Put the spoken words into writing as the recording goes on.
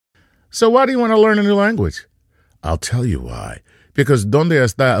So why do you want to learn a new language? I'll tell you why. Because ¿Dónde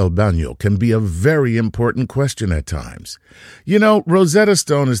está el baño? Can be a very important question at times. You know, Rosetta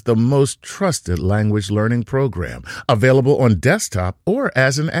Stone is the most trusted language learning program, available on desktop or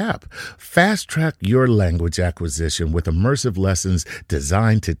as an app. Fast-track your language acquisition with immersive lessons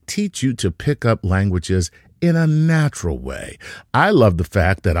designed to teach you to pick up languages in a natural way. I love the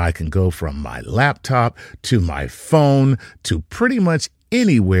fact that I can go from my laptop to my phone to pretty much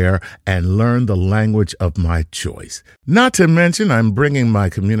anywhere and learn the language of my choice. Not to mention, I'm bringing my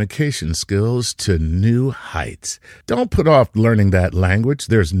communication skills to new heights. Don't put off learning that language.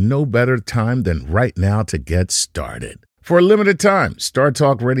 There's no better time than right now to get started. For a limited time, Star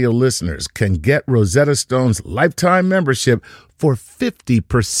Talk Radio listeners can get Rosetta Stone's lifetime membership for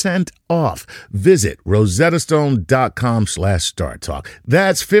 50% off. Visit rosettastone.com/StarTalk.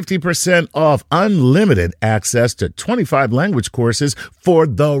 That's 50% off unlimited access to 25 language courses for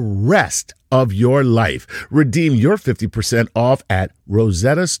the rest of your life. Redeem your 50% off at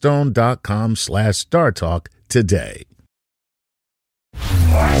rosettastone.com/StarTalk today.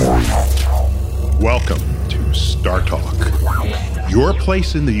 Welcome to Star Talk, your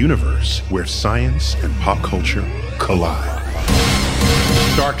place in the universe where science and pop culture collide.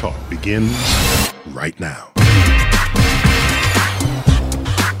 Star Talk begins right now.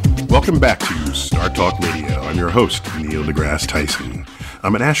 Welcome back to Star Talk Radio. I'm your host, Neil deGrasse Tyson.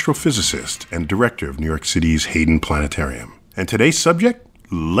 I'm an astrophysicist and director of New York City's Hayden Planetarium. And today's subject,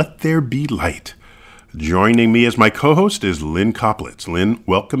 Let There Be Light. Joining me as my co-host is Lynn Koplitz. Lynn,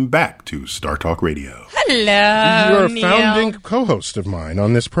 welcome back to Star Talk Radio. Hello, You're a Neil. founding co-host of mine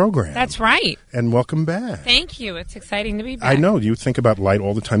on this program. That's right. And welcome back. Thank you. It's exciting to be back. I know. You think about light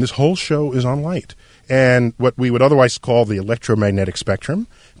all the time. This whole show is on light. And what we would otherwise call the electromagnetic spectrum,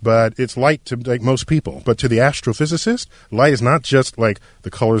 but it's light to like most people. But to the astrophysicist, light is not just like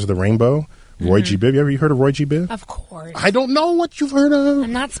the colors of the rainbow. Roy G. Biv. You heard of Roy G. Biv? Of course. I don't know what you've heard of.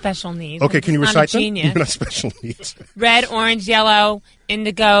 I'm not special needs. Okay, can you recite them? Genius. You're not special needs. Red, orange, yellow,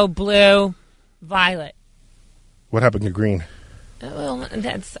 indigo, blue, violet. What happened to green? Well,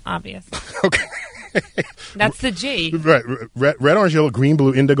 that's obvious. Okay. That's the G. Right. Red, orange, yellow, green,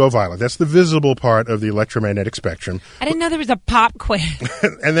 blue, indigo, violet. That's the visible part of the electromagnetic spectrum. I didn't know there was a pop quiz.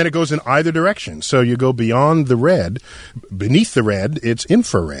 And then it goes in either direction. So you go beyond the red. Beneath the red, it's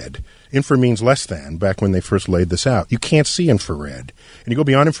infrared. Infra means less than, back when they first laid this out. You can't see infrared. And you go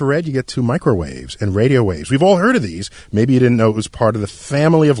beyond infrared, you get to microwaves and radio waves. We've all heard of these. Maybe you didn't know it was part of the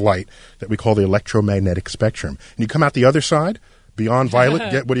family of light that we call the electromagnetic spectrum. And you come out the other side, beyond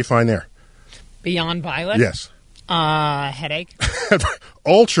violet, what do you find there? Beyond violet? Yes. Headache.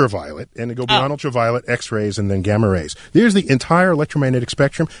 Ultraviolet, and they go beyond ultraviolet, X-rays, and then gamma rays. There's the entire electromagnetic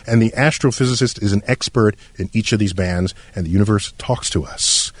spectrum, and the astrophysicist is an expert in each of these bands, and the universe talks to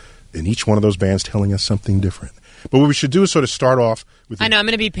us in each one of those bands, telling us something different. But what we should do is sort of start off with... I know, I'm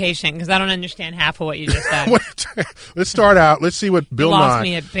going to be patient, because I don't understand half of what you just said. Let's start out. Let's see what Bill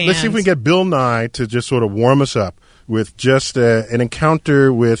Nye... Let's see if we can get Bill Nye to just sort of warm us up with just an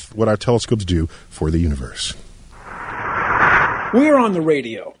encounter with what our telescopes do for the universe. We're on the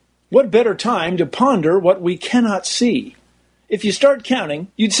radio. What better time to ponder what we cannot see? If you start counting,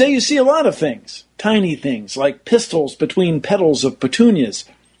 you'd say you see a lot of things. Tiny things like pistils between petals of petunias,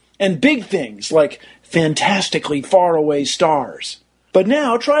 and big things like fantastically faraway stars. But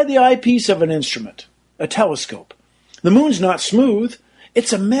now try the eyepiece of an instrument, a telescope. The moon's not smooth.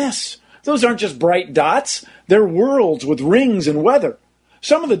 It's a mess. Those aren't just bright dots. They're worlds with rings and weather.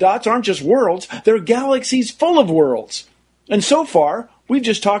 Some of the dots aren't just worlds. They're galaxies full of worlds. And so far, we've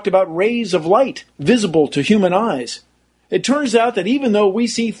just talked about rays of light visible to human eyes. It turns out that even though we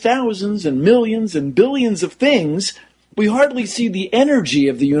see thousands and millions and billions of things, we hardly see the energy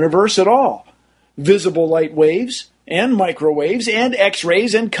of the universe at all. Visible light waves, and microwaves, and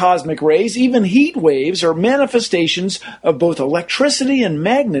X-rays, and cosmic rays, even heat waves are manifestations of both electricity and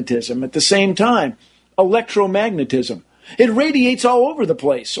magnetism at the same time. Electromagnetism. It radiates all over the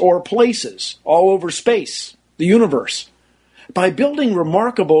place, or places, all over space, the universe. By building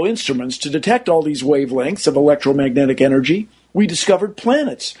remarkable instruments to detect all these wavelengths of electromagnetic energy, we discovered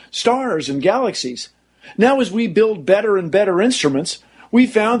planets, stars, and galaxies. Now as we build better and better instruments, we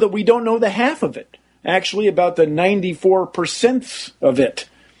found that we don't know the half of it, actually about the 94% of it.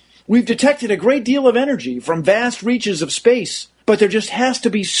 We've detected a great deal of energy from vast reaches of space, but there just has to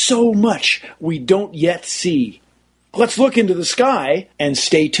be so much we don't yet see. Let's look into the sky and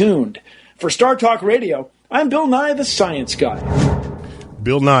stay tuned. For Star Talk Radio, I'm Bill Nye, the Science Guy.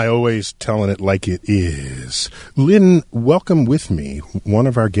 Bill Nye, always telling it like it is. Lynn, welcome with me, one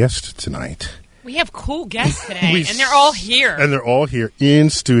of our guests tonight. We have cool guests today, and they're all here. And they're all here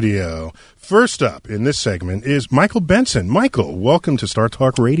in studio. First up in this segment is Michael Benson. Michael, welcome to Star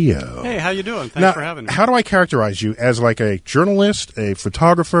Talk Radio. Hey, how you doing? Thanks for having me. How do I characterize you? As like a journalist, a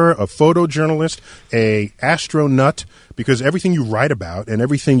photographer, a photojournalist, a astronut? Because everything you write about and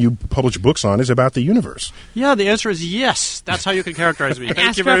everything you publish books on is about the universe. Yeah, the answer is yes. That's how you can characterize me.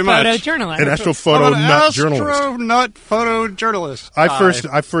 Thank you very much. An astrophoto nut journalist. Astronut photojournalist.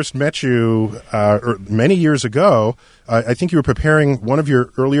 I first met you many years ago. I think you were preparing one of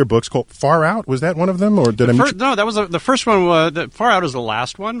your earlier books called Far Out. Was that one of them, or did I? No, that was the first one. Far Out is the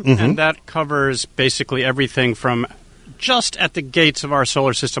last one, and that covers basically everything from just at the gates of our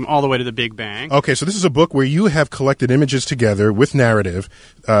solar system all the way to the Big Bang. Okay, so this is a book where you have collected images together with narrative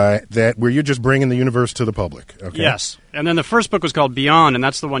where you're just bringing the universe to the public. Okay? Yes. And then the first book was called Beyond, and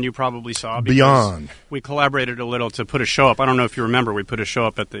that's the one you probably saw. Beyond. We collaborated a little to put a show up. I don't know if you remember. We put a show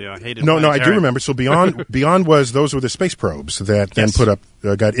up at the Hayden No, I do Planetarium. remember. So Beyond those were the space probes that then put up,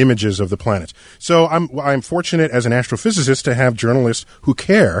 got images of the planets. So I'm fortunate as an astrophysicist to have journalists who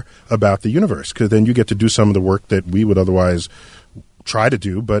care about the universe, because then you get to do some of the work that we would otherwise try to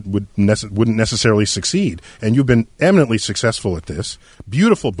do, but wouldn't necessarily succeed. And you've been eminently successful at this.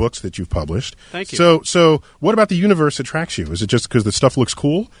 Beautiful books that you've published. Thank you. So what about the universe attracts you? Is it just because the stuff looks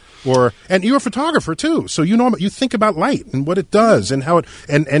cool? And you're a photographer too, so you think about light and what it does and how it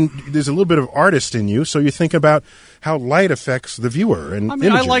and there's a little bit of artist in you, so you think about how light affects the viewer and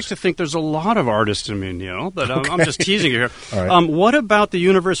images. I like to think there's a lot of artists in me, Neil, but I'm just teasing you here. All right. What about the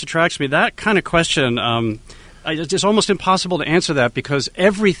universe attracts me? That kind of question, it's almost impossible to answer that, because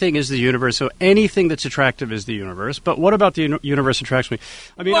everything is the universe, so anything that's attractive is the universe. But what about the universe attracts me?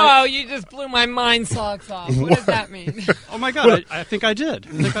 I mean, Whoa, you just blew my mind socks off. What does that mean? Oh, my God, I think I did.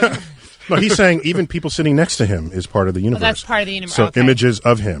 No, he's saying even people sitting next to him is part of the universe. That's part of the universe. So Okay. images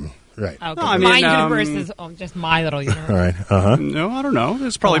of him. Right. Okay. No, I mean, my universe is just my little universe. All right. No, I don't know.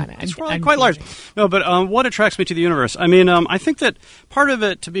 It's probably, Go on. it's probably I'm quite large. teasing. No, but what attracts me to the universe? I mean, I think that part of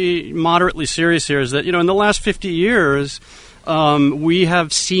it, to be moderately serious here, is that, in the last 50 years, we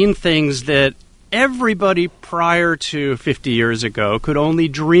have seen things that everybody prior to 50 years ago could only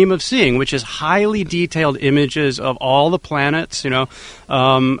dream of seeing, which is highly detailed images of all the planets,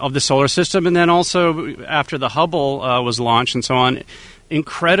 of the solar system. And then also after the Hubble was launched and so on,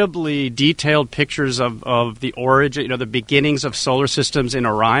 incredibly detailed pictures of the origin, the beginnings of solar systems in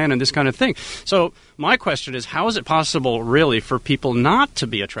Orion and this kind of thing. So my question is, how is it possible, really, for people not to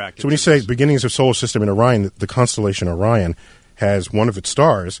be attracted? So when you say beginnings of solar system in Orion, the constellation Orion has one of its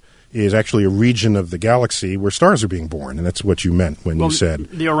stars is actually a region of the galaxy where stars are being born, and that's what you meant when you said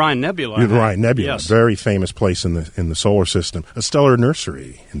the Orion Nebula. The Orion Nebula, Yes. very famous place in the solar system, a stellar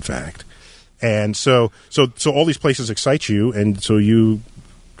nursery, in fact. And so all these places excite you, and so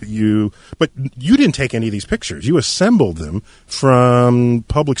but you didn't take any of these pictures. You assembled them from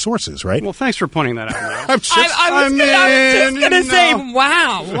public sources, right? Well, thanks for pointing that out, Neil. I was just going to say,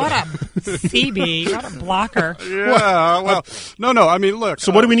 wow, what a CB, what a blocker. Yeah, well, no. I mean, look.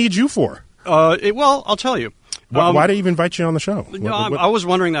 So what do we need you for? Well, I'll tell you. Why did he even invite you on the show? I was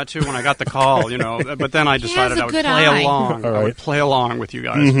wondering that too when I got the call, but then I decided I would play along. All right. I would play along with you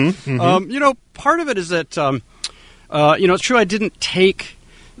guys. Part of it is that, it's true I didn't take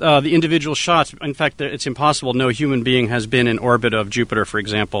the individual shots. In fact, it's impossible. No human being has been in orbit of Jupiter, for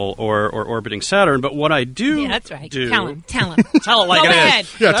example, or orbiting Saturn. But what I do that's right. do... Tell him. Tell it like Go it ahead.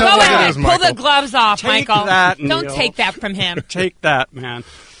 is. Yeah, tell Go it like it ahead. is, Pull Michael. the gloves off, Take Michael. that, Don't Neil. take that from him. Take that, man.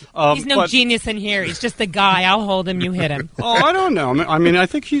 He's no genius in here. He's just a guy. I'll hold him. You hit him. Oh, I don't know. I mean, I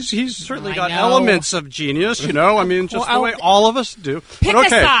think he's certainly I got know. elements of genius, I mean, just the way all of us do. Pick But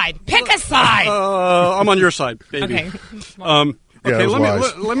okay. a side. Pick a side. I'm on your side, baby. Okay. Yeah, Okay, it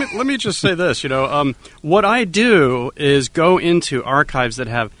was let me just say this. What I do is go into archives that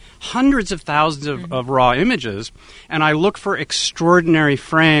have hundreds of thousands of raw images, and I look for extraordinary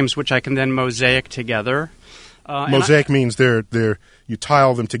frames, which I can then mosaic together. Mosaic means you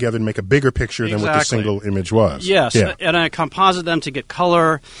tile them together and make a bigger picture than what the Exactly. single image was. Yes, Yeah. and I composite them to get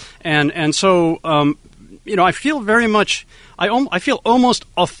color, and so I feel very much. I feel almost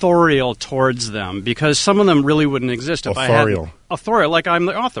authorial towards them, because some of them really wouldn't exist if Authorial. I had authorial, like I'm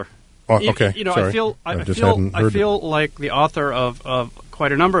the author. Oh, okay. I Sorry. I feel like the author of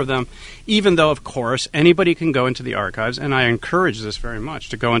quite a number of them, even though, of course, anybody can go into the archives, and I encourage this very much,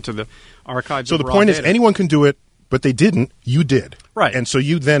 to go into the archives. So of the raw point is, data. anyone can do it, but they didn't. You did. Right. And so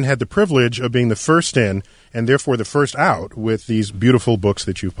you then had the privilege of being the first in, and therefore the first out, with these beautiful books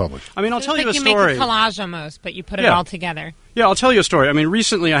that you've published. I mean, I'll It's tell like you a you story. make a collage almost, but you put it Yeah. all together. Yeah, I'll tell you a story. I mean,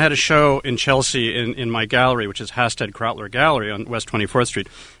 recently I had a show in Chelsea in my gallery, which is Hasted Krautler Gallery on West 24th Street.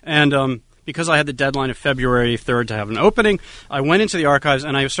 And because I had the deadline of February 3rd to have an opening, I went into the archives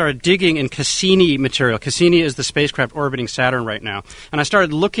and I started digging in Cassini material. Cassini is the spacecraft orbiting Saturn right now. And I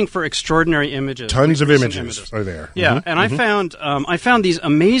started looking for extraordinary images. Tons of images are there. Yeah, and I found these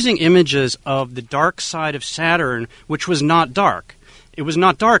amazing images of the dark side of Saturn, which was not dark. It was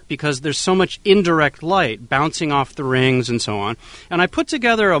not dark because there's so much indirect light bouncing off the rings and so on. And I put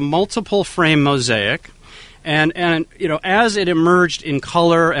together a multiple frame mosaic. And as it emerged in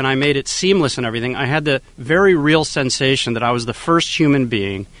color and I made it seamless and everything, I had the very real sensation that I was the first human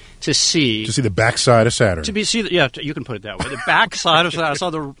being to see the backside of Saturn. You can put it that way. The backside of Saturn. I saw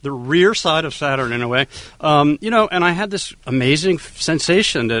the rear side of Saturn in a way. And I had this amazing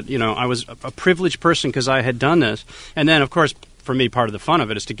sensation that I was a privileged person because I had done this. And then, of course, for me, part of the fun of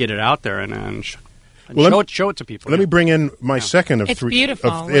it is to get it out there and show it to people. Let me bring in my second of it's three.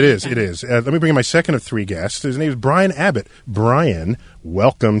 Beautiful. It is. Let me bring in my second of three guests. His name is Brian Abbott. Brian,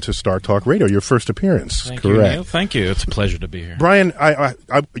 welcome to Star Talk Radio. Your first appearance. Thank Correct. you, Neil. Thank you. It's a pleasure to be here. Brian,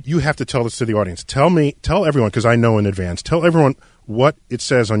 you have to tell this to the audience. Tell everyone, because I know in advance. Tell everyone what it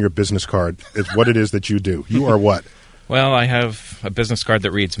says on your business card is what it is that you do. You are what? Well, I have a business card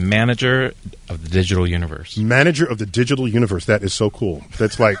that reads Manager of the Digital Universe. Manager of the Digital Universe. That is so cool.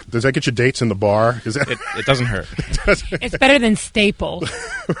 That's like, does that get you dates in the bar? Is that? It doesn't hurt. It's better than Staples.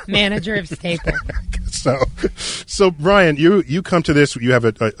 Manager of Staples. So Brian, you come to this. You have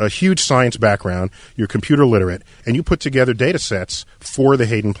a huge science background. You're computer literate, and you put together data sets for the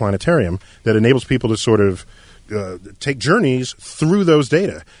Hayden Planetarium that enables people to sort of take journeys through those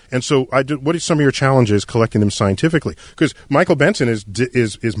data. And so, what are some of your challenges collecting them scientifically? Because Michael Benson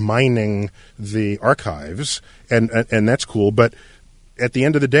is mining the archives, and that's cool. But at the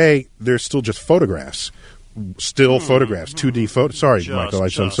end of the day, they're still just photographs. Photographs, 2D photos. Sorry, Michael,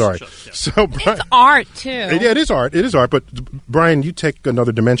 I'm sorry. So, Brian, it's art, too. It is art. It is art. But, Brian, you take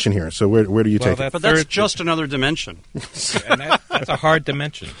another dimension here. So where do you take it? But that's just another dimension. And that's a hard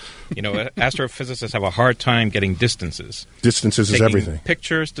dimension. Astrophysicists have a hard time getting distances. Distances is everything.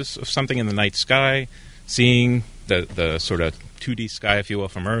 Pictures of something in the night sky, seeing the sort of 2D sky, if you will,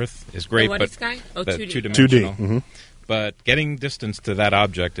 from Earth is great. What is sky? Oh, the 2D. two-dimensional. 2D. Mm-hmm. But getting distance to that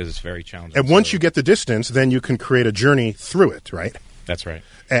object is very challenging. And once you get the distance, then you can create a journey through it, right? That's right.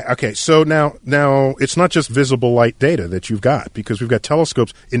 Okay, so now it's not just visible light data that you've got, because we've got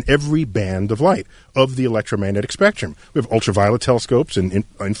telescopes in every band of light of the electromagnetic spectrum. We have ultraviolet telescopes and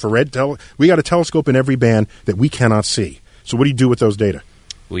infrared. We got a telescope in every band that we cannot see. So what do you do with those data?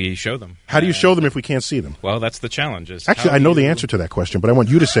 We show them. How do you show them if we can't see them? Well, that's the challenge. Actually, I know the answer to that question, but I want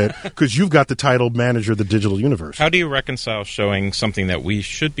you to say it because you've got the title Manager of the Digital Universe. How do you reconcile showing something that we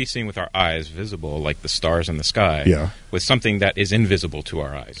should be seeing with our eyes visible, like the stars in the sky, with something that is invisible to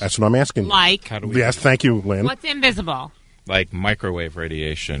our eyes? That's what I'm asking. Like? Yes, thank you, Lynn. What's invisible? Like microwave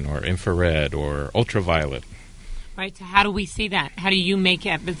radiation or infrared or ultraviolet. Right, so how do we see that? How do you make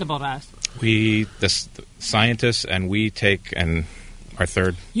it visible to us? The scientists and we take and... Our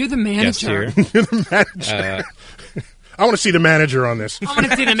third You're the manager. Guest here. You're the manager. I want to see the manager on this. I want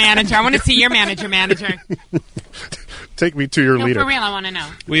to see the manager. I want to see your manager. Take me to your leader. For real, I want to know.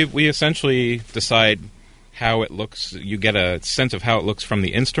 We essentially decide how it looks. You get a sense of how it looks from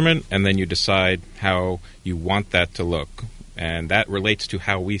the instrument, and then you decide how you want that to look. And that relates to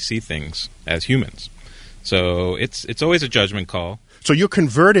how we see things as humans. So it's always a judgment call. So you're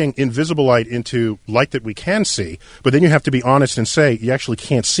converting invisible light into light that we can see, but then you have to be honest and say, you actually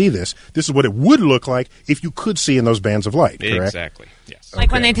can't see this. This is what it would look like if you could see in those bands of light, correct? Exactly, yes.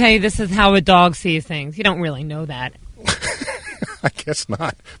 Like when they tell you this is how a dog sees things. You don't really know that. I guess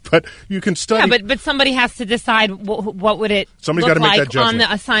not. But you can study. Yeah, but somebody has to decide what would it Somebody's look got to make like that judgment. on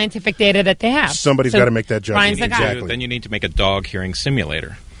the scientific data that they have. Somebody's got to make that judgment. Brian's the guy. Exactly. Then you need to make a dog hearing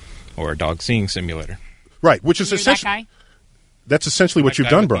simulator or a dog seeing simulator. Right, which is You're essentially... that guy? That's essentially what you've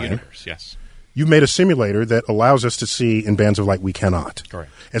done, Brian. Universe, yes. You made a simulator that allows us to see in bands of light we cannot.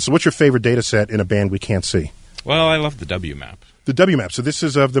 Correct. And so what's your favorite data set in a band we can't see? Well, I love the W map. The W map. So this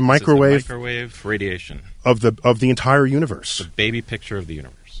is of the This is microwave... the microwave radiation. Of the entire universe. The baby picture of the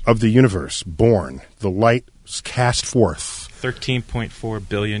universe. Of the universe, born. The light cast forth. 13.4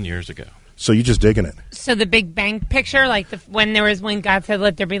 billion years ago. So you're just digging it. So the Big Bang picture, like when God said,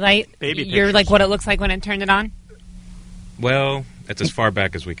 let there be light, Baby you're pictures. like what it looks like when it turned it on? Well, it's as far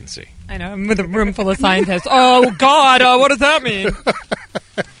back as we can see. I know, I'm with a room full of scientists. Oh, God, what does that mean?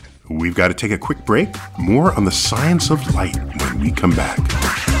 We've got to take a quick break. More on the science of light when we come back.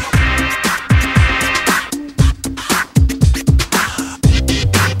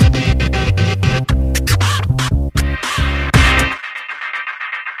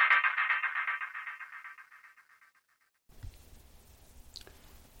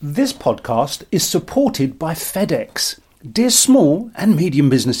 This podcast is supported by FedEx. Dear small and medium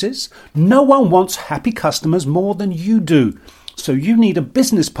businesses, no one wants happy customers more than you do. So you need a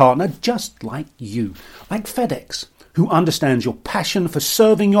business partner just like you, like FedEx, who understands your passion for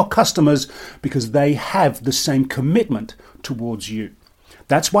serving your customers because they have the same commitment towards you.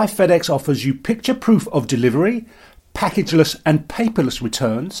 That's why FedEx offers you picture proof of delivery, packageless and paperless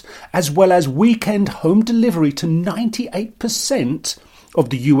returns, as well as weekend home delivery to 98% of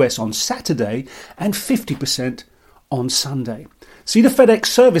the US on Saturday and 50% on Sunday. See the FedEx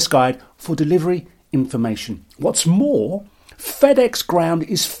service guide for delivery information. What's more, FedEx Ground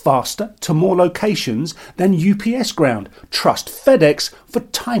is faster to more locations than UPS Ground. Trust FedEx for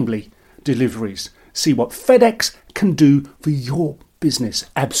timely deliveries. See what FedEx can do for your business.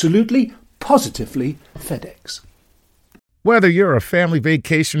 Absolutely, positively FedEx. Whether you're a family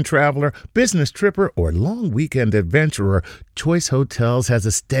vacation traveler, business tripper, or long weekend adventurer, Choice Hotels has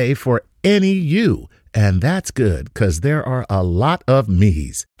a stay for any you. And that's good, because there are a lot of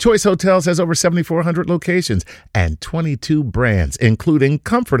me's. Choice Hotels has over 7,400 locations and 22 brands, including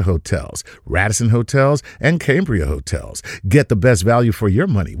Comfort Hotels, Radisson Hotels, and Cambria Hotels. Get the best value for your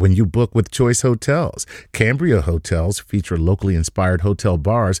money when you book with Choice Hotels. Cambria Hotels feature locally inspired hotel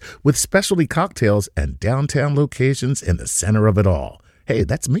bars with specialty cocktails and downtown locations in the center of it all. Hey,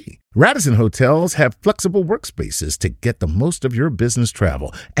 that's me. Radisson Hotels have flexible workspaces to get the most of your business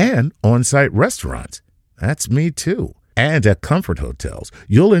travel and on-site restaurants. That's me too. And at Comfort Hotels,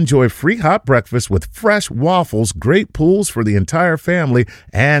 you'll enjoy free hot breakfast with fresh waffles, great pools for the entire family,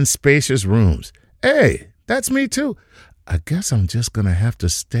 and spacious rooms. Hey, that's me too. I guess I'm just going to have to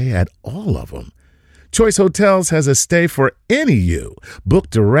stay at all of them. Choice Hotels has a stay for any you. Book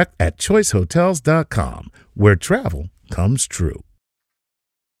direct at choicehotels.com, where travel comes true.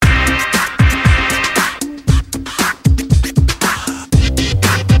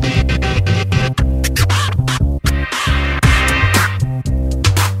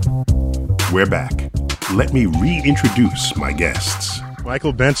 We're back. Let me reintroduce my guests.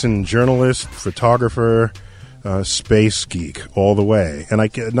 Michael Benson, journalist, photographer, space geek all the way. And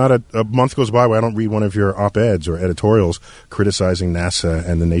not a month goes by where I don't read one of your op-eds or editorials criticizing NASA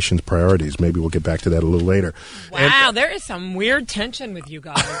and the nation's priorities. Maybe we'll get back to that a little later. Wow, there is some weird tension with you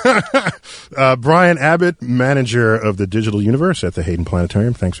guys. Brian Abbott, manager of the Digital Universe at the Hayden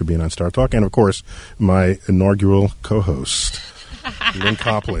Planetarium. Thanks for being on Star Talk. And, of course, my inaugural co-host, Lynn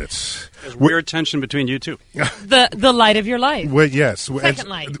Koplitz. There's weird tension between you two. The light of your life. Well, yes. Second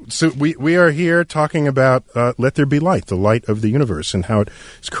light. So we are here talking about Let There Be Light, the light of the universe, and how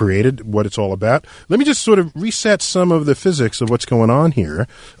it's created, what it's all about. Let me just sort of reset some of the physics of what's going on here.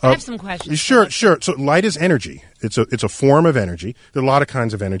 I have some questions. Sure. So light is energy. It's a form of energy. There are a lot of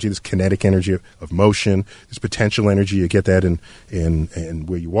kinds of energy. There's kinetic energy of motion. There's potential energy. You get that in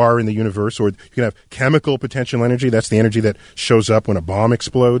where you are in the universe. Or you can have chemical potential energy. That's the energy that shows up when a bomb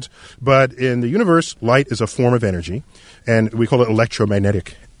explodes. But in the universe, light is a form of energy, and we call it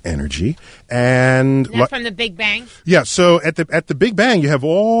electromagnetic energy. And that's from the Big Bang? Yeah. So at the Big Bang, you have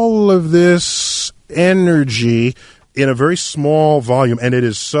all of this energy in a very small volume, and it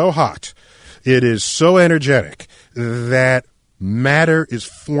is so hot. It is so energetic that matter is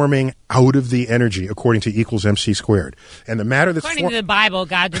forming out of the energy according to E = MC squared. And the matter that's according to the Bible,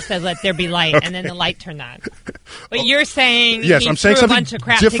 God just says, let there be light, okay. And then the light turned on. But you're saying yes, I'm saying something a bunch of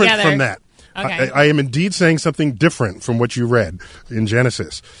crap different together. from that. Okay. I am indeed saying something different from what you read in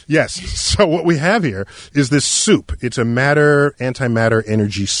Genesis. Yes. So what we have here is this soup. It's a matter-antimatter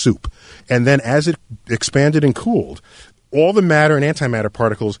energy soup. And then as it expanded and cooled, all the matter and antimatter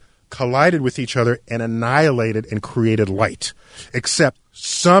particles collided with each other and annihilated and created light. Except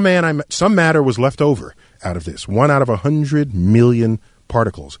some matter was left over out of this. 1 out of 100 million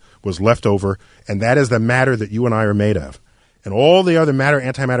particles was left over, and that is the matter that you and I are made of. And all the other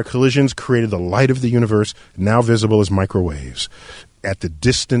matter-antimatter collisions created the light of the universe, now visible as microwaves. At the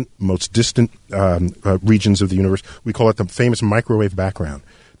most distant regions of the universe, we call it the famous microwave background,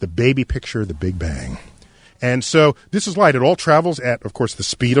 the baby picture of the Big Bang. And so this is light. It all travels at, of course, the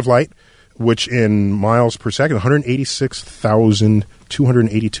speed of light, which in miles per second,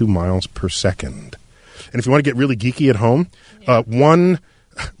 186,282 miles per second. And if you want to get really geeky at home, one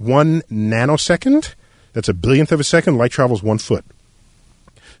nanosecond, that's a billionth of a second, light travels 1 foot.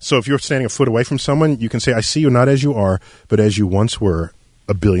 So if you're standing a foot away from someone, you can say, I see you not as you are, but as you once were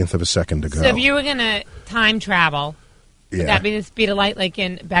a billionth of a second ago. So if you were going to time travel, would that be the speed of light, like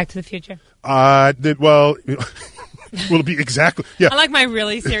in Back to the Future? Well, Will it be exactly? Yeah. I like my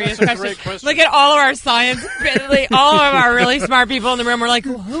really serious question. great question. Look at all of our science, all of our really smart people in the room. We're like,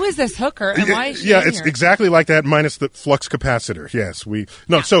 who is this hooker and why is she in it's here? exactly like that minus the flux capacitor. Yes,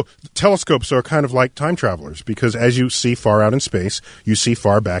 So telescopes are kind of like time travelers because as you see far out in space, you see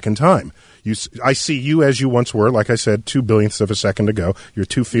far back in time. I see you as you once were, like I said, 2 billionths of a second ago. You're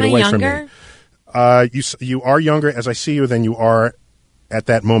 2 feet away from me. You are younger as I see you than you are at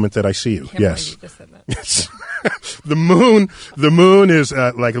that moment that I see you. Yes. Yes. The moon is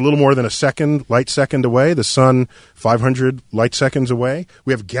like a little more than a light second away. The sun, 500 light seconds away.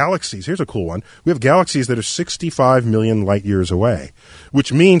 We have galaxies. Here's a cool one. We have galaxies that are 65 million light years away,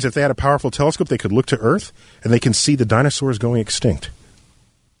 which means if they had a powerful telescope, they could look to Earth and they can see the dinosaurs going extinct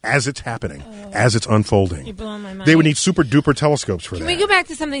as it's happening, as it's unfolding. You're blowing my mind. They would need super duper telescopes for that. Can we go back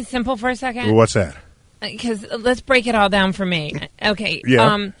to something simple for a second? Well, what's that? Because let's break it all down for me. Okay.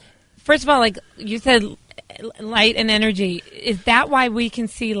 Yeah. First of all, like you said, light and energy. Is that why we can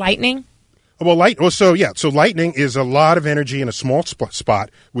see lightning? So lightning is a lot of energy in a small spot,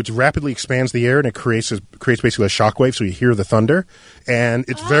 which rapidly expands the air, and it creates basically a shockwave, so you hear the thunder, and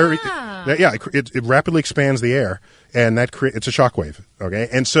it's it rapidly expands the air, and it's a shockwave, okay?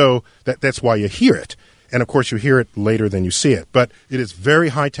 And so that's why you hear it. And, of course, you hear it later than you see it. But it is very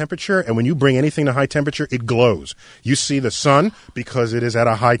high temperature, and when you bring anything to high temperature, it glows. You see the sun, because it is at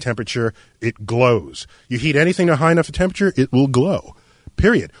a high temperature, it glows. You heat anything to high enough temperature, it will glow,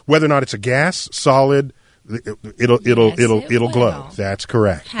 period. Whether or not it's a gas, solid, it'll glow. That's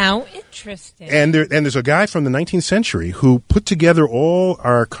correct. How interesting. And there's a guy from the 19th century who put together all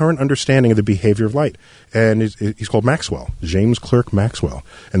our current understanding of the behavior of light. And he's called Maxwell, James Clerk Maxwell.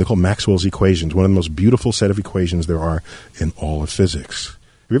 And they're called Maxwell's equations, one of the most beautiful set of equations there are in all of physics.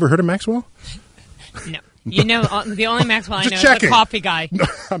 Have you ever heard of Maxwell? No. You know, the only Maxwell I know is the coffee guy. No,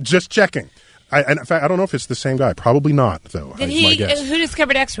 I'm just checking. In fact, I don't know if it's the same guy. Probably not, though. Who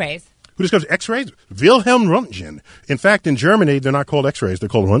discovered X-rays? Who discovered X-rays? Wilhelm Röntgen. In fact, in Germany, they're not called X-rays; they're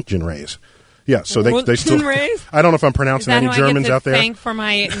called Röntgen rays. Yeah, so they still. Rays? I don't know if I'm pronouncing any Germans out there. Thank for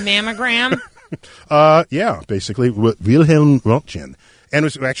my mammogram. Yeah, basically Wilhelm Röntgen. And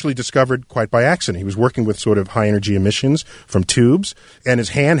was actually discovered quite by accident. He was working with sort of high-energy emissions from tubes, and his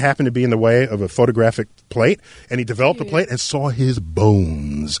hand happened to be in the way of a photographic plate, and he developed a plate and saw his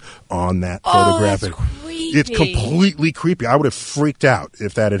bones on that photographic. That's creepy. It's completely creepy. I would have freaked out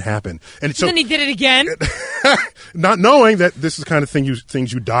if that had happened. And then he did it again? Not knowing that this is the kind of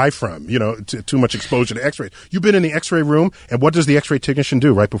things you die from, too much exposure to X-rays. You've been in the X-ray room, and what does the X-ray technician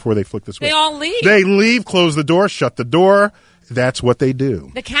do right before they flick the switch? They all leave. They leave, close the door, shut the door. That's what they do.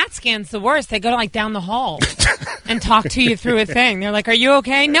 The CAT scan's the worst. They go down the hall and talk to you through a thing. They're like, "Are you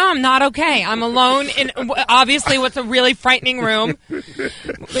okay?" "No, I'm not okay. I'm alone in obviously what's a really frightening room."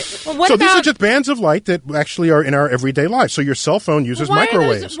 These are just bands of light that actually are in our everyday lives. So your cell phone uses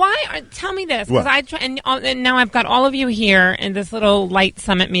microwaves. Tell me this, because and now I've got all of you here in this little light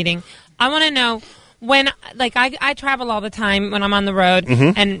summit meeting. I want to know. When, I travel all the time when I'm on the road,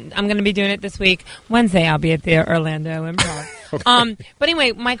 and I'm going to be doing it this week. Wednesday, I'll be at the Orlando Improv. Okay. But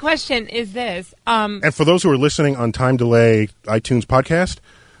anyway, my question is this. And for those who are listening on Time Delay iTunes podcast,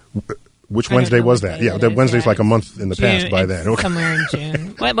 which Wednesday was that? Yeah, that Wednesday's like a month in the past by then. Somewhere in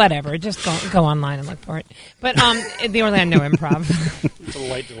June. Whatever. Just go online and look for it. But the Orlando Improv. It's a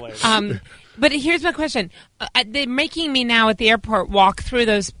light delay. But here's my question. They're making me now at the airport walk through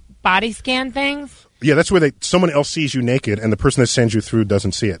those body scan things. Yeah, that's where someone else sees you naked, and the person that sends you through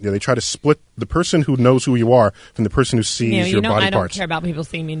doesn't see it. Yeah, they try to split the person who knows who you are from the person who sees your body I don't parts. care about people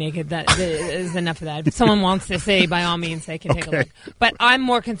seeing me naked. That is enough of that. If someone wants to say, by all means, they can take a look. But I'm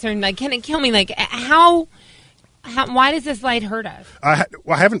more concerned. Can it kill me? Why does this light hurt us? I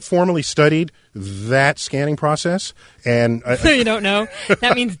haven't formally studied that scanning process, and so you don't know.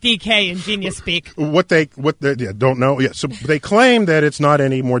 That means DK in genius speak. What they don't know. Yeah, so they claim that it's not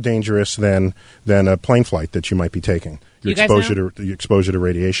any more dangerous than a plane flight that you might be taking. Your exposure to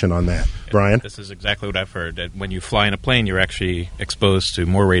radiation on that, Brian. This is exactly what I've heard. That when you fly in a plane, you're actually exposed to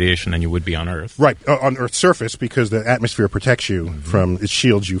more radiation than you would be on Earth. Right, on Earth's surface, because the atmosphere protects you it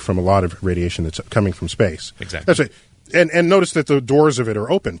shields you from a lot of radiation that's coming from space. Exactly. That's right. And notice that the doors of it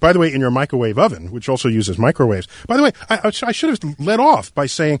are open. By the way, in your microwave oven, which also uses microwaves. By the way, I should have led off by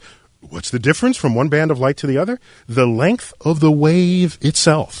saying, what's the difference from one band of light to the other? The length of the wave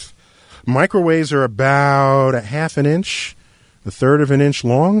itself. Microwaves are about a half an inch 1/3 of an inch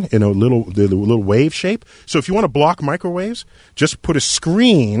long in the little wave shape. So if you want to block microwaves, just put a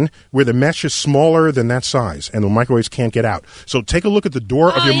screen where the mesh is smaller than that size, and the microwaves can't get out. So take a look at the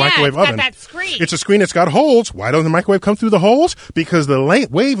door of your microwave oven. Got that screen. It's a screen that's got holes. Why doesn't the microwave come through the holes? Because the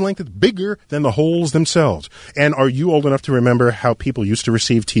wavelength is bigger than the holes themselves. And are you old enough to remember how people used to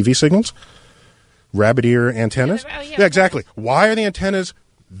receive TV signals? Rabbit ear antennas? Yeah, exactly. Why are the antennas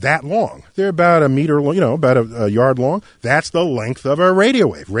that long? They're about a meter, about a yard long. That's the length of a radio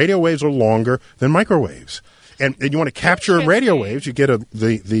wave. Radio waves are longer than microwaves. And you want to capture radio waves, you get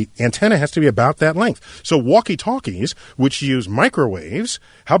the antenna has to be about that length. So walkie-talkies, which use microwaves,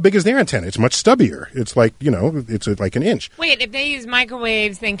 how big is their antenna? It's much stubbier. It's like, it's like an inch. Wait, if they use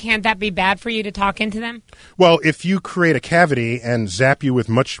microwaves, then can't that be bad for you to talk into them? Well, if you create a cavity and zap you with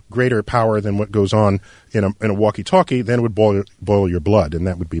much greater power than what goes on in a walkie-talkie, then it would boil your blood, and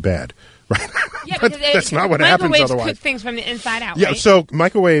that would be bad. Right? Yeah, but that's not what happens otherwise. Microwaves cook things from the inside out, Yeah, right? so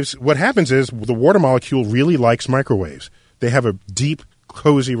microwaves, what happens is the water molecule really likes microwaves. They have a deep,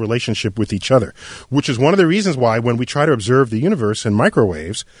 cozy relationship with each other, which is one of the reasons why when we try to observe the universe in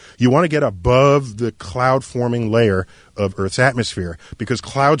microwaves, you want to get above the cloud-forming layer of Earth's atmosphere because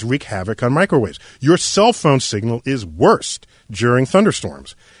clouds wreak havoc on microwaves. Your cell phone signal is worst during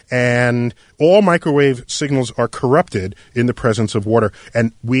thunderstorms. And all microwave signals are corrupted in the presence of water.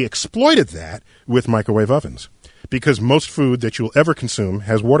 And we exploited that with microwave ovens because most food that you'll ever consume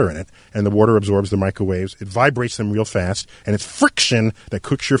has water in it, and the water absorbs the microwaves. It vibrates them real fast, and it's friction that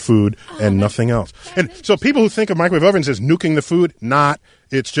cooks your food and nothing else. And so people who think of microwave ovens as nuking the food, not.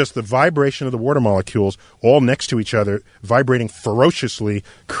 It's just the vibration of the water molecules all next to each other, vibrating ferociously,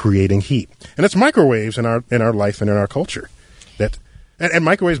 creating heat. And it's microwaves in our life and in our culture. And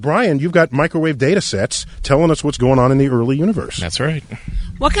microwaves, Brian, you've got microwave data sets telling us what's going on in the early universe. That's right.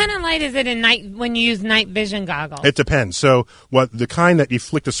 What kind of light is it in night when you use night vision goggles? It depends. So the kind that you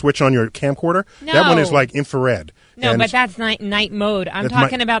flick the switch on your camcorder, that one is like infrared. No, but that's night mode. I'm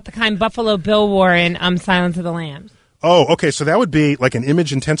talking about the kind Buffalo Bill wore in Silence of the Lambs. Oh, okay. So that would be like an image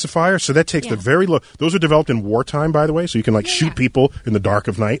intensifier. So that takes the very low. Those are developed in wartime, by the way. So you can shoot people in the dark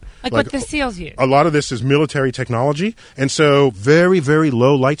of night. Like what the SEALs use. A lot of this is military technology. And so very, very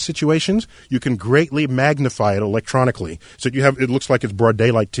low light situations, you can greatly magnify it electronically. So it looks like it's broad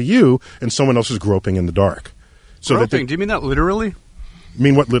daylight to you and someone else is groping in the dark. So groping? Do you mean that literally?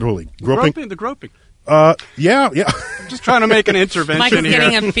 Mean what literally? Groping? The groping. Yeah. I'm just trying to make an intervention Mike is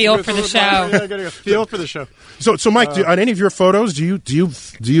getting a feel for the show. Yeah, getting a feel for the show. So Mike, on any of your photos, do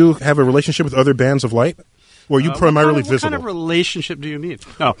you have a relationship with other bands of light, or are you primarily visible? What kind of relationship do you mean?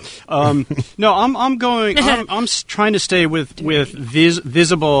 No, no. I'm going. I'm trying to stay with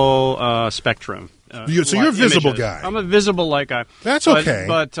visible spectrum. So you're a visible guy. I'm a visible light guy. That's okay.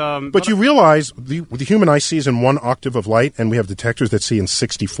 But you realize the human eye sees in 1 octave of light, and we have detectors that see in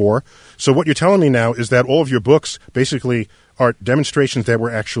 64. So what you're telling me now is that all of your books basically are demonstrations that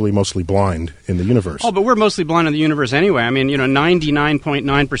we're actually mostly blind in the universe. Oh, but we're mostly blind in the universe anyway. I mean,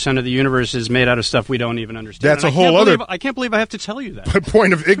 99.9% of the universe is made out of stuff we don't even understand. That's a whole other... I can't believe I have to tell you that.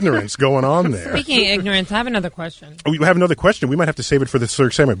 Point of ignorance going on there. Speaking of ignorance, I have another question. Oh, you have another question? We might have to save it for the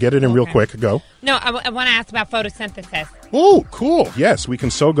third segment. Get it in real quick. Go. No, I want to ask about photosynthesis. Oh, cool. Yes, we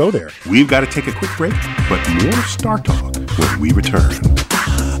can so go there. We've got to take a quick break, but more Star Talk when we return.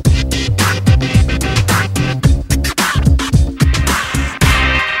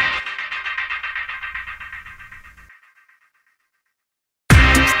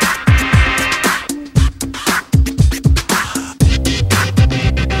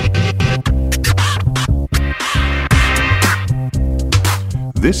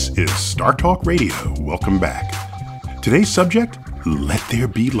 This is Star Talk Radio. Welcome back. Today's subject, Let There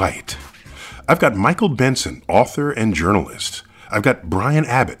Be Light. I've got Michael Benson, author and journalist. I've got Brian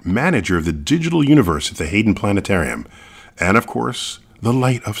Abbott, manager of the digital universe at the Hayden Planetarium. And, of course, the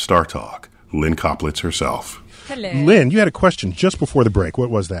light of Star Talk, Lynn Koplitz herself. Hello. Lynn, you had a question just before the break. What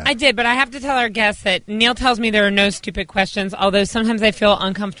was that? I did, but I have to tell our guests that Neil tells me there are no stupid questions, although sometimes I feel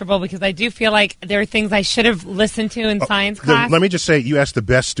uncomfortable because I do feel like there are things I should have listened to in science class. Let me just say, you asked the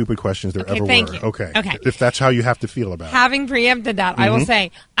best stupid questions there ever thank were. You. Okay. Okay. If that's how you have to feel about it. Having preempted that, I will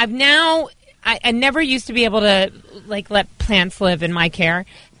say, I never used to be able to let plants live in my care,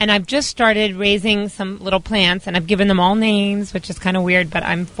 and I've just started raising some little plants, and I've given them all names, which is kind of weird, but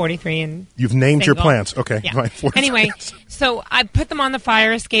I'm 43 and you've named single. your plants. Okay. Yeah. Anyway, so I put them on the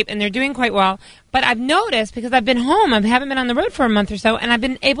fire escape, and they're doing quite well, but I've noticed, because I've been home, I haven't been on the road for a month or so, and I've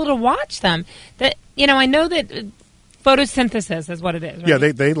been able to watch them, that, I know that photosynthesis is what it is, right?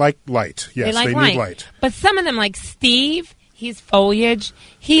 Yeah, they like light. Yes, they need light. But some of them, like Steve, He's foliage.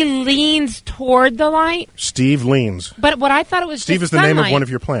 He leans toward the light. Steve leans. But what I thought it was Steve just is the name sunlight. of one of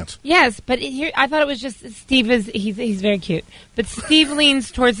your plants. Yes, but here I thought it was just Steve is he's very cute. But Steve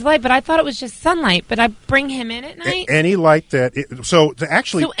leans towards the light. But I thought it was just sunlight. But I bring him in at night. Any light that so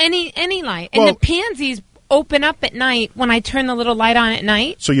any light, well, and the pansies open up at night when I turn the little light on at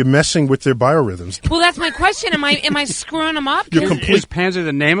night. So you're messing with their biorhythms. Well, that's my question. Am I screwing them up? Is pansy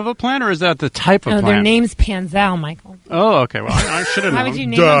the name of a plant, or is that the type of plant? Their name's Panzel, Michael. Oh, okay. Well, I should have known. Why would you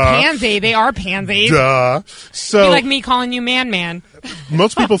name them pansy? They are pansies. Duh. So, be like me calling you man.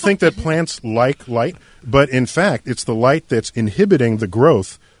 Most people think that plants like light, but in fact, it's the light that's inhibiting the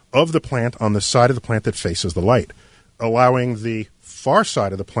growth of the plant on the side of the plant that faces the light, allowing the far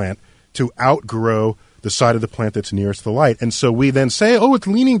side of the plant to outgrow the side of the plant that's nearest the light. And so we then say, oh, it's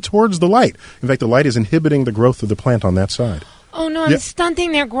leaning towards the light. In fact, the light is inhibiting the growth of the plant on that side. Oh, no, I'm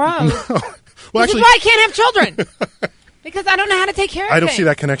stunting their growth. No. Well, this is why I can't have children. Because I don't know how to take care of I don't things. see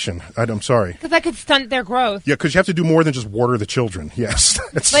that connection. I'm sorry. Because I could stunt their growth. Yeah, because you have to do more than just water the children. Yes.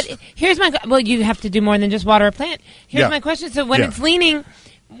 But here's my... Well, you have to do more than just water a plant. Here's my question. So when it's leaning,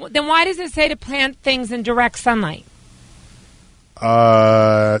 then why does it say to plant things in direct sunlight?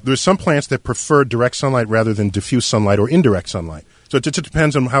 There's some plants that prefer direct sunlight rather than diffuse sunlight or indirect sunlight. So it just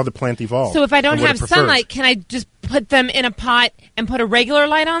depends on how the plant evolved. So if I don't have sunlight, can I just put them in a pot and put a regular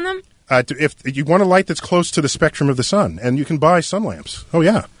light on them? If you want a light that's close to the spectrum of the sun, and you can buy sun lamps. Oh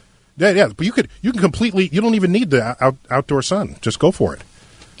yeah. But you can completely. You don't even need the outdoor sun. Just go for it.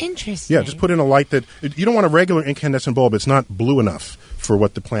 Interesting. Yeah, just put in a light that you don't want a regular incandescent bulb. It's not blue enough for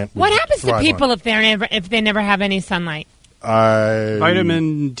what the plant. What happens to people on. if they never have any sunlight?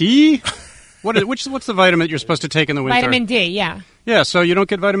 Vitamin D. What's the vitamin you're supposed to take in the winter? Vitamin D. Yeah. Yeah. So you don't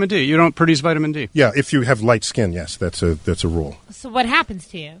get vitamin D. You don't produce vitamin D. Yeah, if you have light skin, yes, that's a rule. So what happens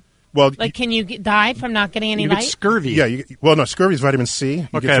to you? Well, can you die from not getting any light? Get scurvy. Yeah. No, scurvy is vitamin C.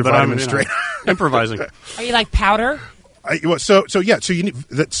 You get your vitamin straight. Improvising. Are you like powder? So you need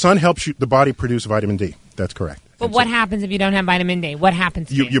the sun helps the body produce vitamin D. That's correct. But what happens if you don't have vitamin D? What happens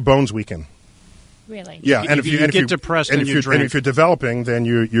to you? Your bones weaken. Really? Yeah, and if you get depressed and you drink. And if you're developing, then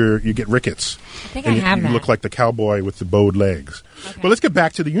you get rickets. I think I have that. You look like the cowboy with the bowed legs. Okay. But let's get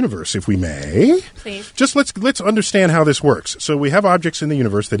back to the universe, if we may. Please. Just let's understand how this works. So we have objects in the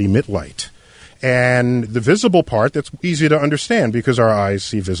universe that emit light, and the visible part that's easy to understand because our eyes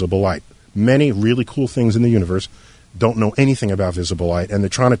see visible light. Many really cool things in the universe don't know anything about visible light, and they're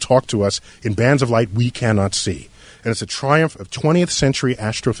trying to talk to us in bands of light we cannot see. And it's a triumph of 20th century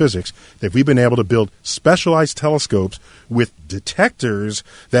astrophysics that we've been able to build specialized telescopes with detectors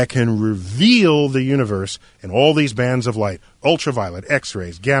that can reveal the universe in all these bands of light, ultraviolet,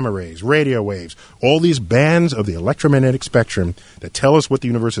 X-rays, gamma rays, radio waves, all these bands of the electromagnetic spectrum that tell us what the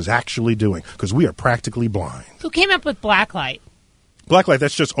universe is actually doing, because we are practically blind. Who came up with black light? Black light,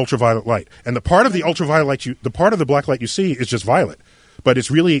 that's just ultraviolet light. And the part of the ultraviolet light the part of the black light you see is just violet. But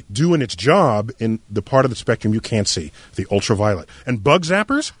it's really doing its job in the part of the spectrum you can't see, the ultraviolet. And bug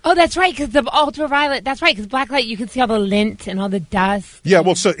zappers? Oh, that's right, because the ultraviolet, that's right, because black light, you can see all the lint and all the dust. Yeah,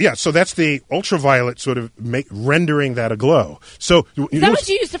 well, so that's the ultraviolet sort of rendering that aglow. So is that what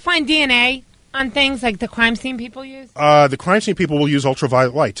you used to find DNA on things like the crime scene people use? The crime scene people will use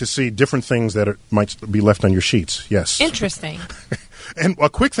ultraviolet light to see different things that might be left on your sheets, yes. Interesting. And a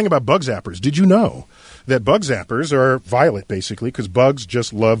quick thing about bug zappers. Did you know that bug zappers are violet, basically, because bugs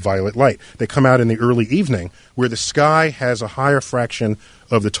just love violet light? They come out in the early evening where the sky has a higher fraction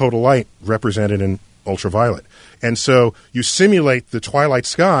of the total light represented in ultraviolet. And so you simulate the twilight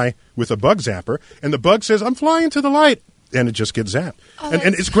sky with a bug zapper, and the bug says, I'm flying to the light. And it just gets zapped. Oh,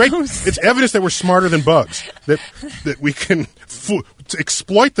 and it's great. It's evidence that we're smarter than bugs, that we can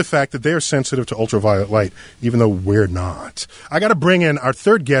exploit the fact that they are sensitive to ultraviolet light, even though we're not. I got to bring in our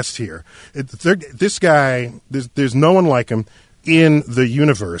third guest here. This guy, there's no one like him in the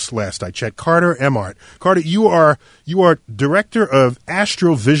universe, last I checked. Carter Emmart. Carter, you are Director of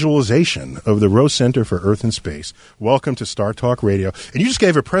Astrovisualization of the Rose Center for Earth and Space. Welcome to Star Talk Radio. And you just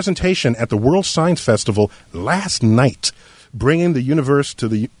gave a presentation at the World Science Festival last night, bringing the universe to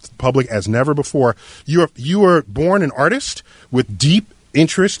the public as never before. You were born an artist with deep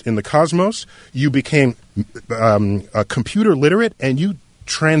interest in the cosmos. You became computer literate, and you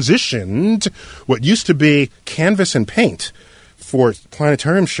transitioned what used to be canvas and paint for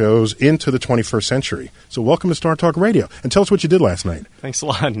planetarium shows into the 21st century. So welcome to Star Talk Radio. And tell us what you did last night. Thanks a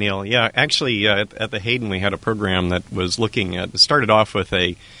lot, Neil. Yeah, actually, at the Hayden, we had a program that was looking at, it started off with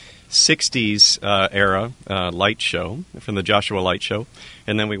a 60s era light show from the Joshua Light Show.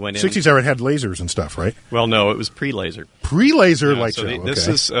 And then we went in. 60s era had lasers and stuff, right? Well, no, it was pre-laser. Pre-laser light show. This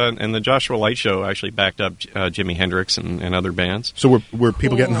is, and the Joshua Light Show actually backed up Jimi Hendrix and other bands. So were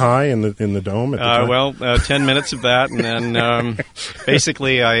people getting high in the dome? At the time? 10 minutes of that, and then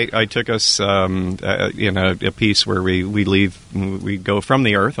basically I took us in a piece where we go from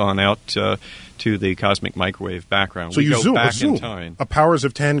the Earth on out to the cosmic microwave background. So we you go zoom, back in time. A powers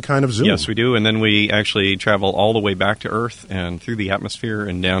of 10 kind of zoom. Yes, we do, and then we actually travel all the way back to Earth and through the atmosphere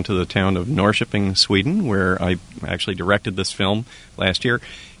and down to the town of Norrköping, Sweden, where I actually directed this film last year,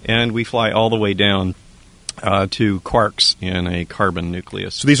 and we fly all the way down to quarks in a carbon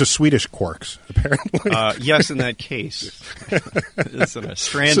nucleus. So these are Swedish quarks, apparently. Yes, in that case, it's a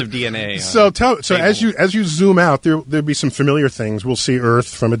strand of DNA. So as you zoom out, there'll be some familiar things. We'll see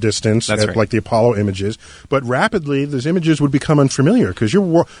Earth from a distance, right. Like the Apollo images. But rapidly, those images would become unfamiliar because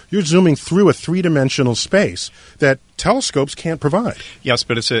you're zooming through a three-dimensional space that telescopes can't provide. Yes,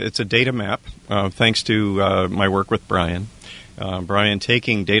 but it's a data map. Thanks to my work with Brian. Brian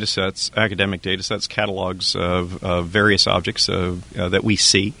taking academic data sets, catalogs of various objects that we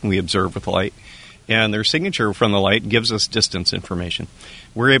see, we observe with light, and their signature from the light gives us distance information.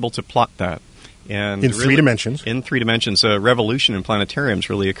 We're able to plot that. And in 3 dimensions? In 3 dimensions. A revolution in planetariums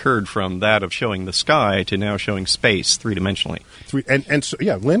really occurred from that of showing the sky to now showing space three-dimensionally. And so,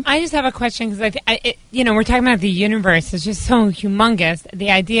 yeah, Lynn? I just have a question because, we're talking about the universe. It's just so humongous.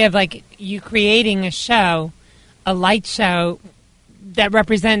 The idea of, you creating a show, a light show that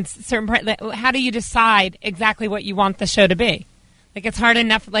represents certain how do you decide exactly what you want the show to be? It's hard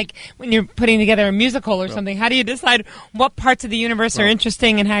enough, when you're putting together a musical or something, how do you decide what parts of the universe are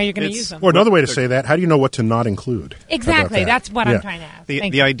interesting and how you're going to use them? Or another way to say that, how do you know what to not include? Exactly. That's what I'm trying to ask.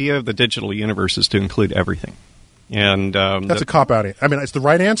 The idea of the digital universe is to include everything. And that's a cop-out. I mean, it's the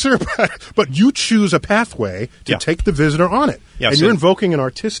right answer, but you choose a pathway to take the visitor on it. Yes, and you're invoking an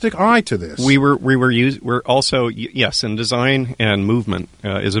artistic eye to this. We're also, yes, and design and movement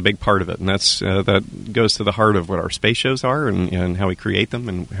is a big part of it, and that goes to the heart of what our space shows are and how we create them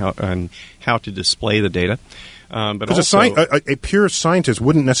and how to display the data. But also, a pure scientist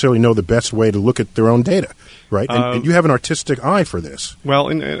wouldn't necessarily know the best way to look at their own data, right? And you have an artistic eye for this. Well,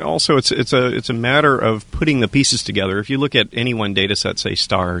 and also it's a matter of putting the pieces together. If you look at any one data set, say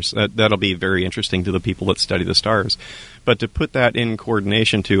stars, that'll be very interesting to the people that study the stars. But to put that in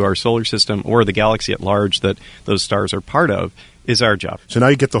coordination to our solar system or the galaxy at large that those stars are part of is our job. So now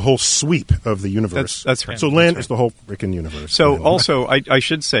you get the whole sweep of the universe. That's right. So land is the whole freaking universe. So also, I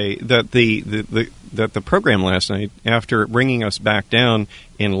should say that the program last night, after bringing us back down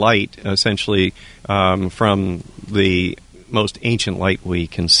in light, essentially from the most ancient light we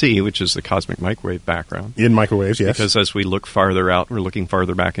can see, which is the cosmic microwave background. In microwaves, yes. Because as we look farther out, we're looking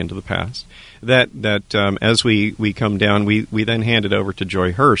farther back into the past. That as we come down, we then hand it over to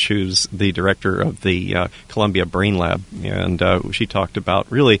Joy Hirsch, who's the director of the Columbia Brain Lab, and she talked about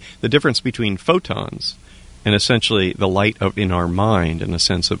really the difference between photons and essentially the light in our mind in a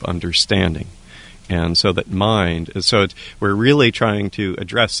sense of understanding. And so we're really trying to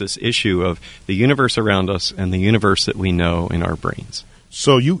address this issue of the universe around us and the universe that we know in our brains.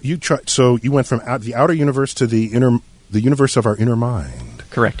 So you went from the outer universe to the universe of our inner mind.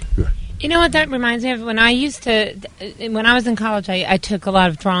 Correct. Good. You know what that reminds me of? When I was in college, I took a lot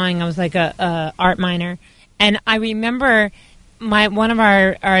of drawing. I was like a art minor, and I remember one of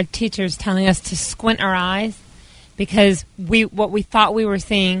our teachers telling us to squint our eyes. Because what we thought we were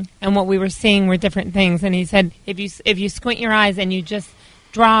seeing and what we were seeing were different things, and he said if you squint your eyes and you just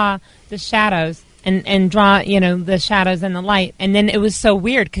draw the shadows and draw the shadows and the light, and then it was so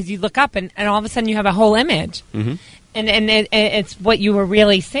weird because you look up and all of a sudden you have a whole image, and it's what you were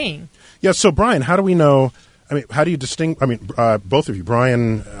really seeing. Yeah. So Brian, how do we know? I mean, how do you distinguish? I mean, both of you,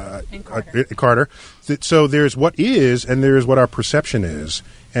 Brian and Carter. So there's what is, and there's what our perception is.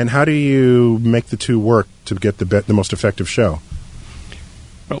 And how do you make the two work to get the most effective show?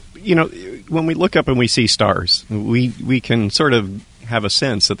 Well, when we look up and we see stars, we can sort of have a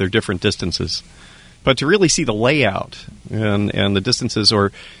sense that they're different distances. But to really see the layout and the distances,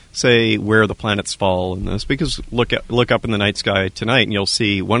 or say where the planets fall in this, because look up in the night sky tonight and you'll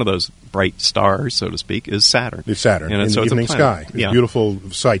see one of those bright stars, so to speak, is Saturn. It's Saturn in the evening sky. It's a beautiful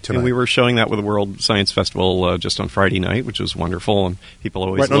sight tonight. And we were showing that with the World Science Festival just on Friday night, which was wonderful, and people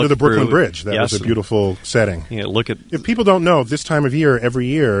always right under the Brooklyn Bridge. That was a beautiful setting. If people don't know, this time of year, every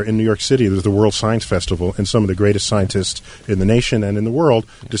year in New York City, there's the World Science Festival, and some of the greatest scientists in the nation and in the world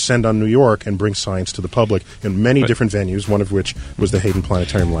descend on New York and bring science to the public in many different venues, one of which was the Hayden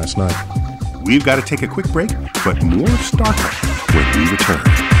Planetarium last night. We've got to take a quick break, but more Star Trek when we return.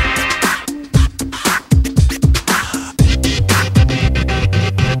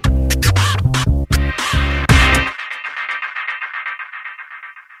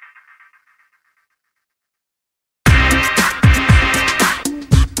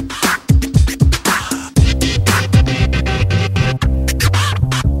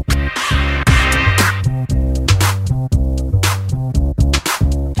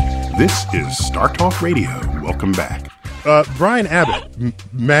 This is Star Talk Radio. Welcome back. Brian Abbott,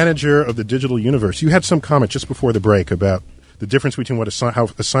 manager of the Digital Universe. You had some comment just before the break about the difference between how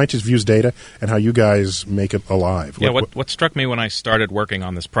a scientist views data and how you guys make it alive. Yeah, what struck me when I started working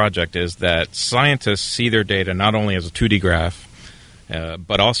on this project is that scientists see their data not only as a 2D graph,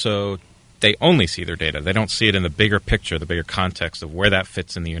 but also they only see their data. They don't see it in the bigger picture, the bigger context of where that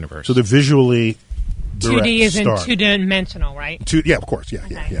fits in the universe. So they're visually 2D isn't two-dimensional, right? Yeah, of course. Yeah.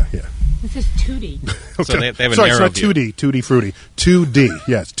 This is 2D. Okay. So they have a Sorry, narrow it's not 2D, 2D fruity. 2D,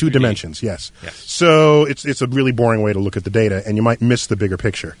 yes, 2 dimensions, yes. So it's a really boring way to look at the data, and you might miss the bigger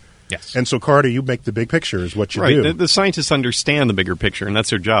picture. Yes. And so, Carter, you make the big picture is what you do. Right. The scientists understand the bigger picture, and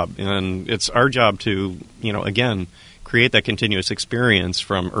that's their job. And it's our job to, again, create that continuous experience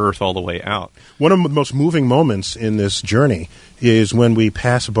from Earth all the way out. One of the most moving moments in this journey is when we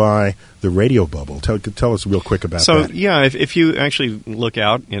pass by the radio bubble. Tell us real quick about that. So, yeah, if you actually look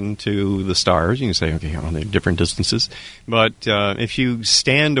out into the stars, you can say, okay, they're different distances. But if you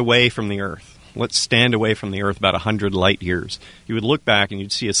stand away from the Earth, let's stand away from the Earth about 100 light years, you would look back and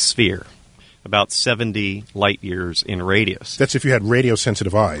you'd see a sphere about 70 light years in radius. That's if you had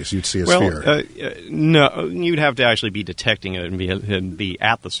radio-sensitive eyes, you'd see a sphere. No, you'd have to actually be detecting it and be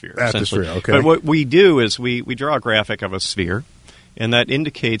at the sphere. At the sphere, okay. But what we do is we draw a graphic of a sphere, and that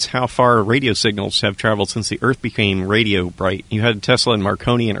indicates how far radio signals have traveled since the Earth became radio bright. You had Tesla and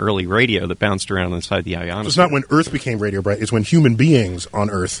Marconi and early radio that bounced around inside the ionosphere. So it's not when Earth became radio bright, it's when human beings on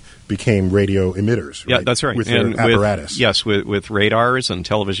Earth became radio emitters. Right? Yeah, that's right. With their apparatus. With radars and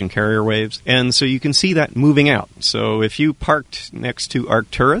television carrier waves. And so you can see that moving out. So if you parked next to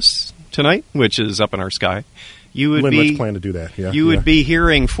Arcturus tonight, which is up in our sky, you would let's plan to do that. Yeah, you would be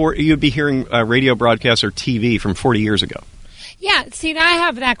hearing radio broadcasts or TV from 40 years ago. Yeah, see, I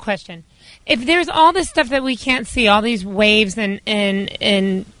have that question. If there's all this stuff that we can't see, all these waves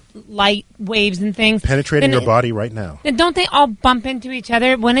and light waves and things penetrating your body right now, then don't they all bump into each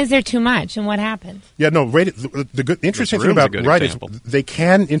other? When is there too much, and what happens? Yeah, no. The interesting thing about is they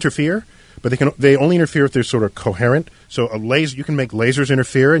can interfere, but they only interfere if they're sort of coherent. So a laser, you can make lasers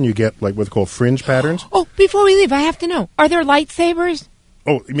interfere, and you get like what's called fringe patterns. Oh, before we leave, I have to know: are there lightsabers?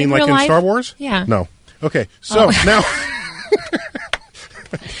 Oh, you mean like in Star Wars? Yeah. No. Okay. So now.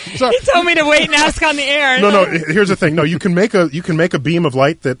 He told me to wait and ask on the air. No. Here's the thing. No, you can make a beam of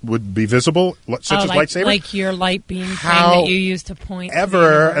light that would be visible, such as lightsaber. Like your light beam thing that you use to point.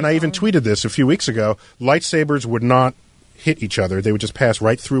 And I even tweeted this a few weeks ago. Lightsabers would not hit each other; they would just pass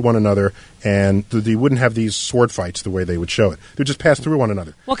right through one another, and they wouldn't have these sword fights the way they would show it. They would just pass through one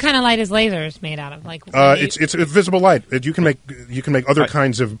another. What kind of light is lasers made out of? It's visible light. You can make other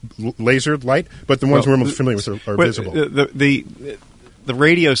kinds of laser light, but the ones we're most familiar with are visible. The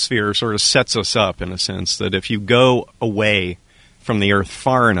radiosphere sort of sets us up in a sense that if you go away from the Earth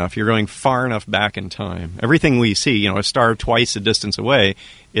far enough, you're going far enough back in time. Everything we see, a star twice the distance away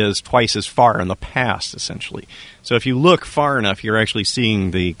is twice as far in the past, essentially. So if you look far enough, you're actually seeing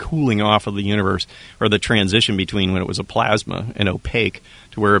the cooling off of the universe, or the transition between when it was a plasma and opaque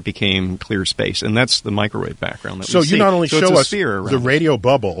to where it became clear space. And that's the microwave background that we see. So you not only show us the radio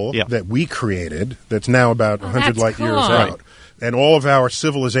bubble that we created, that's now about 100 light years out, and all of our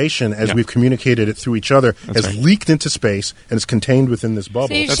civilization, as we've communicated it through each other, has leaked into space and is contained within this bubble.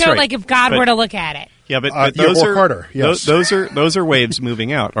 So you show like if God were to look at it. Yeah, but those are Carter. Yes. those are waves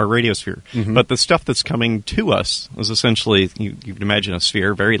moving out, our radiosphere. Mm-hmm. But the stuff that's coming to us is essentially you can imagine a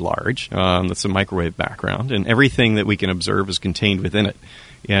sphere, very large. That's a microwave background, and everything that we can observe is contained within it.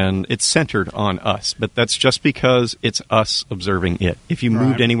 And it's centered on us, but that's just because it's us observing it. If you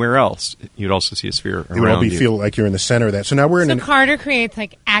moved anywhere else, you'd also see a sphere around you. It would feel like you're in the center of that. So now we're in. Carter creates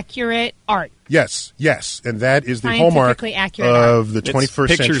like accurate art. Yes, and that is the hallmark of the 21st century.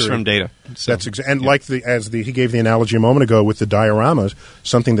 Pictures from data. So, that's he gave the analogy a moment ago with the dioramas,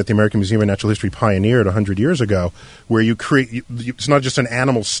 something that the American Museum of Natural History pioneered 100 years ago, where you create. It's not just an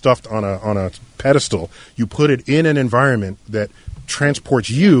animal stuffed on a pedestal. You put it in an environment that transports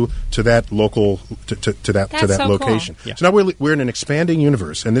you to that local to that location. Cool. Yeah. So now we're in an expanding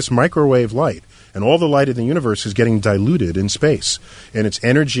universe, and this microwave light and all the light in the universe is getting diluted in space, and its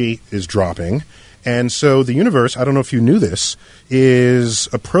energy is dropping. And so the universe, I don't know if you knew this, is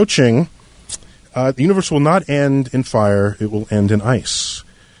approaching. The universe will not end in fire; it will end in ice,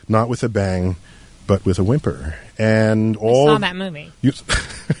 not with a bang, but with a whimper. And I saw that movie.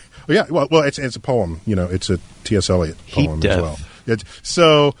 Yeah, well, it's a poem. It's a T.S. Eliot poem Heat death. as well.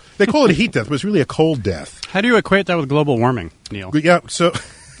 So they call it a heat death, but it's really a cold death. How do you equate that with global warming, Neil? Yeah, so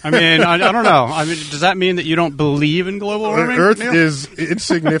I mean, I don't know. I mean, does that mean that you don't believe in global warming? Earth Neil? is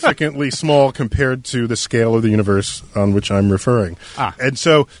insignificantly small compared to the scale of the universe on which I'm referring. And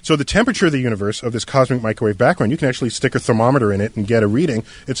so the temperature of the universe, of this cosmic microwave background, you can actually stick a thermometer in it and get a reading.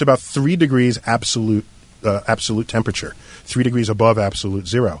 It's about 3 degrees absolute temperature, 3 degrees above absolute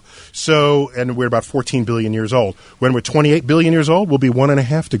zero. So, and we're about 14 billion years old. When we're 28 billion years old, we'll be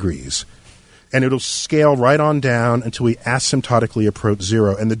 1.5 degrees. And it'll scale right on down until we asymptotically approach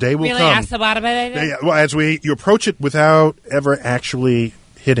zero. And the day will come. Well, as you approach it without ever actually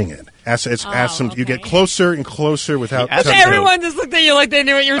hitting it. You get closer and closer without touching it. Everyone just looked at you like they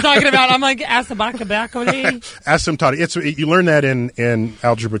knew what you were talking about. I'm like, asymptotic. Asymptotic. You learn that in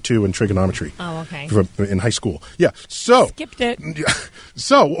Algebra 2 and trigonometry. Oh, okay. In high school. Yeah. So skipped it.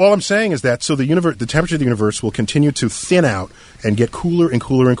 So all I'm saying is that the temperature of the universe will continue to thin out and get cooler and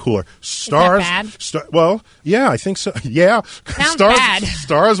cooler and cooler. Stars. Is that bad? Well, yeah, I think so. Yeah. Sounds bad.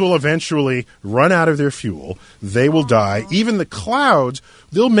 Stars will eventually run out of their fuel. They will die. Even the clouds,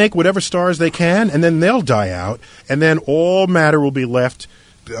 they'll make whatever stars they can, and then they'll die out, and then all matter will be left.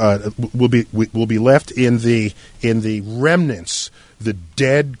 Will be left in the remnants, the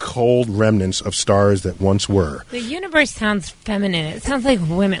dead, cold remnants of stars that once were. The universe sounds feminine. It sounds like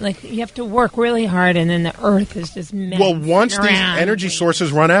women. Like you have to work really hard, and then the Earth is just well. Once these energy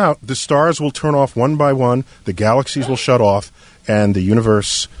sources run out, the stars will turn off one by one. The galaxies will shut off, and the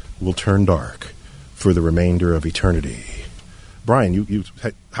universe will turn dark for the remainder of eternity. Brian,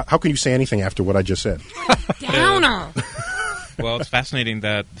 how can you say anything after what I just said? Downer. Well, it's fascinating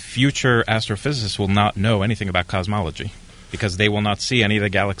that future astrophysicists will not know anything about cosmology because they will not see any of the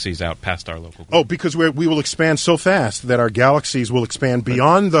galaxies out past our local group. Oh, because we will expand so fast that our galaxies will expand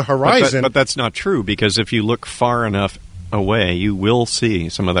beyond the horizon. But that's not true, because if you look far enough away, you will see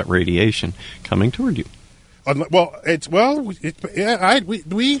some of that radiation coming toward you. By then, that's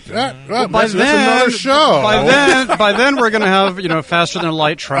another show. By then, we're going to have faster than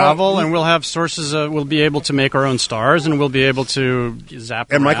light travel, and we'll have sources. We'll be able to make our own stars, and we'll be able to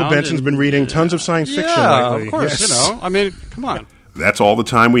zap. And Michael Benson's been reading tons of science fiction lately. Of course. Yes. I mean, come on. That's all the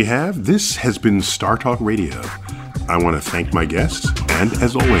time we have. This has been Star Talk Radio. I want to thank my guests, and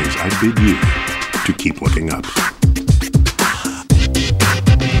as always, I bid you to keep looking up.